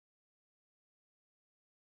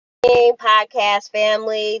morning, podcast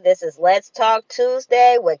family. This is Let's Talk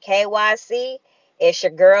Tuesday with KYC. It's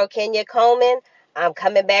your girl, Kenya Coleman. I'm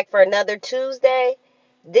coming back for another Tuesday.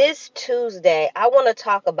 This Tuesday, I want to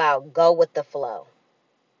talk about go with the flow.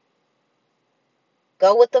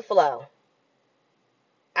 Go with the flow.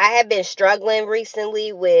 I have been struggling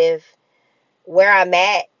recently with where I'm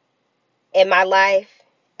at in my life.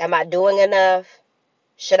 Am I doing enough?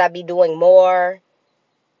 Should I be doing more?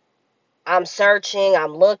 I'm searching,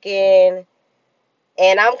 I'm looking,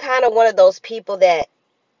 and I'm kind of one of those people that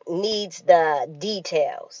needs the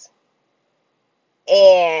details.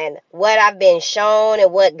 And what I've been shown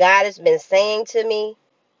and what God has been saying to me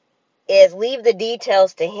is leave the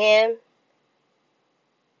details to Him.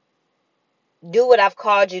 Do what I've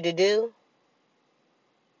called you to do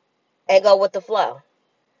and go with the flow.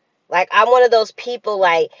 Like, I'm one of those people,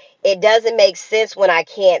 like, it doesn't make sense when I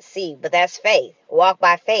can't see, but that's faith. Walk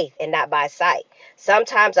by faith and not by sight.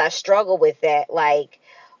 Sometimes I struggle with that. Like,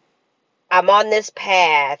 I'm on this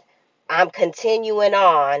path. I'm continuing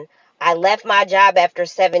on. I left my job after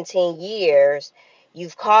 17 years.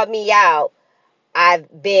 You've called me out.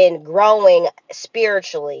 I've been growing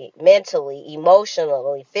spiritually, mentally,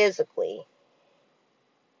 emotionally, physically.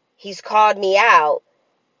 He's called me out.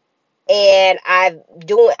 And I'm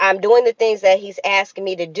doing the things that He's asking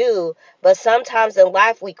me to do. But sometimes in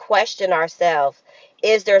life we question ourselves.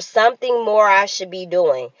 Is there something more I should be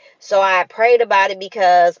doing? So I prayed about it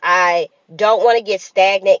because I don't want to get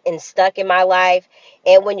stagnant and stuck in my life.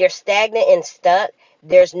 And when you're stagnant and stuck,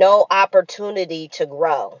 there's no opportunity to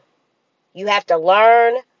grow. You have to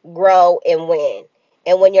learn, grow, and win.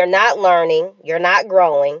 And when you're not learning, you're not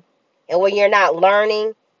growing. And when you're not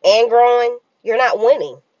learning and growing, you're not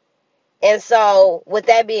winning. And so, with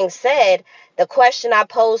that being said, the question I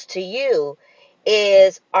pose to you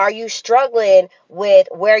is, are you struggling with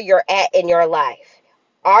where you're at in your life?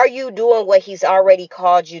 Are you doing what He's already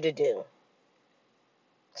called you to do?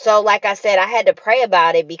 So, like I said, I had to pray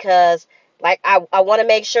about it because, like, I want to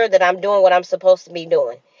make sure that I'm doing what I'm supposed to be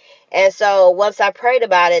doing. And so, once I prayed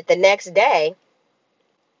about it, the next day,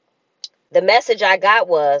 the message I got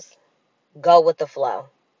was, go with the flow.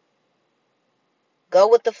 Go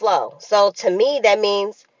with the flow. So to me, that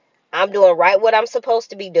means I'm doing right what I'm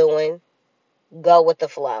supposed to be doing. Go with the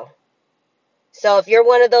flow. So if you're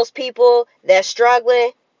one of those people that's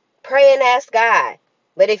struggling, pray and ask God.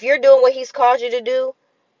 But if you're doing what He's called you to do,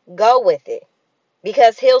 go with it.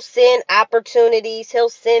 Because He'll send opportunities. He'll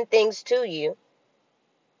send things to you.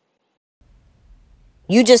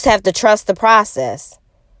 You just have to trust the process.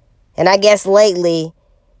 And I guess lately,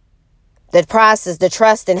 the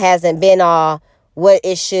trusting hasn't been all what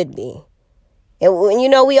it should be. And, you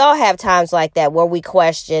know, we all have times like that where we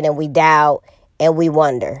question and we doubt and we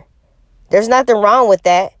wonder. There's nothing wrong with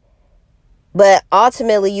that. But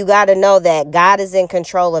ultimately, you got to know that God is in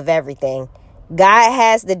control of everything. God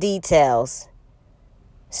has the details.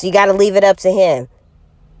 So you got to leave it up to Him.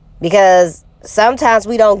 Because sometimes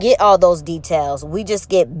we don't get all those details. We just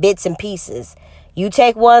get bits and pieces. You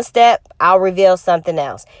take one step, I'll reveal something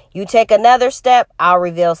else. You take another step, I'll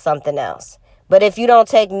reveal something else. But if you don't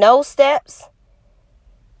take no steps,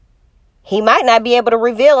 He might not be able to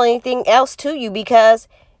reveal anything else to you because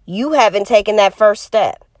you haven't taken that first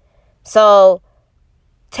step. So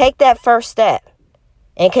take that first step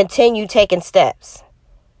and continue taking steps.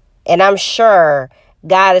 And I'm sure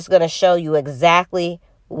God is going to show you exactly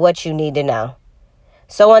what you need to know.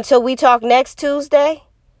 So until we talk next Tuesday,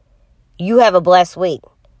 you have a blessed week.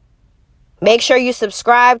 Make sure you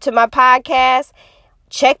subscribe to my podcast.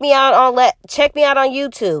 Check me out on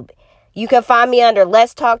YouTube. You can find me under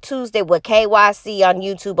Let's Talk Tuesday with KYC on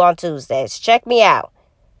YouTube on Tuesdays. Check me out.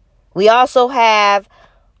 We also have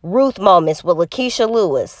Ruth Moments with Lakeisha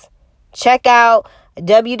Lewis. Check out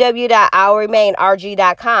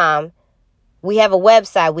www.I'llRemainRG.com. We have a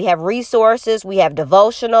website. We have resources. We have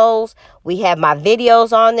devotionals. We have my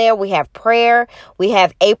videos on there. We have prayer. We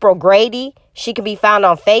have April Grady. She can be found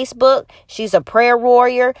on Facebook. She's a prayer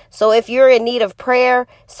warrior. So if you're in need of prayer,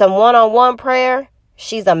 some one-on-one prayer,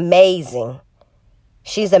 she's amazing.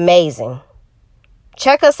 She's amazing.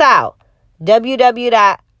 Check us out.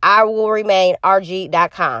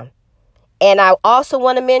 www.I'llRemainRG.com. And I also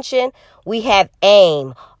want to mention we have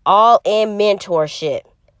AIM, All In Mentorship.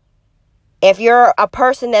 If you're a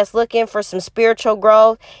person that's looking for some spiritual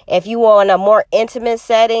growth, if you want a more intimate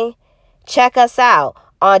setting, check us out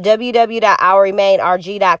on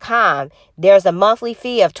www.I'llRemainRG.com. There's a monthly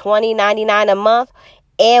fee of $20.99 a month.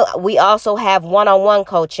 And we also have one-on-one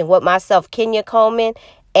coaching with myself, Kenya Coleman,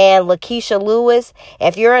 and Lakeisha Lewis.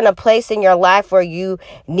 If you're in a place in your life where you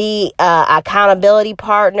need an accountability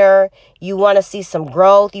partner, you want to see some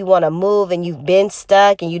growth, you want to move, and you've been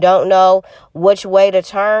stuck and you don't know which way to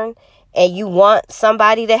turn, and you want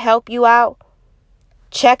somebody to help you out,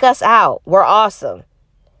 check us out. We're awesome.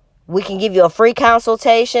 We can give you a free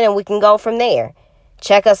consultation and we can go from there.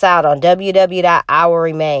 Check us out on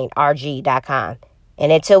www.iwillremainrg.com.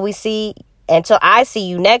 And until I see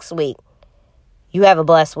you next week, you have a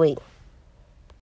blessed week.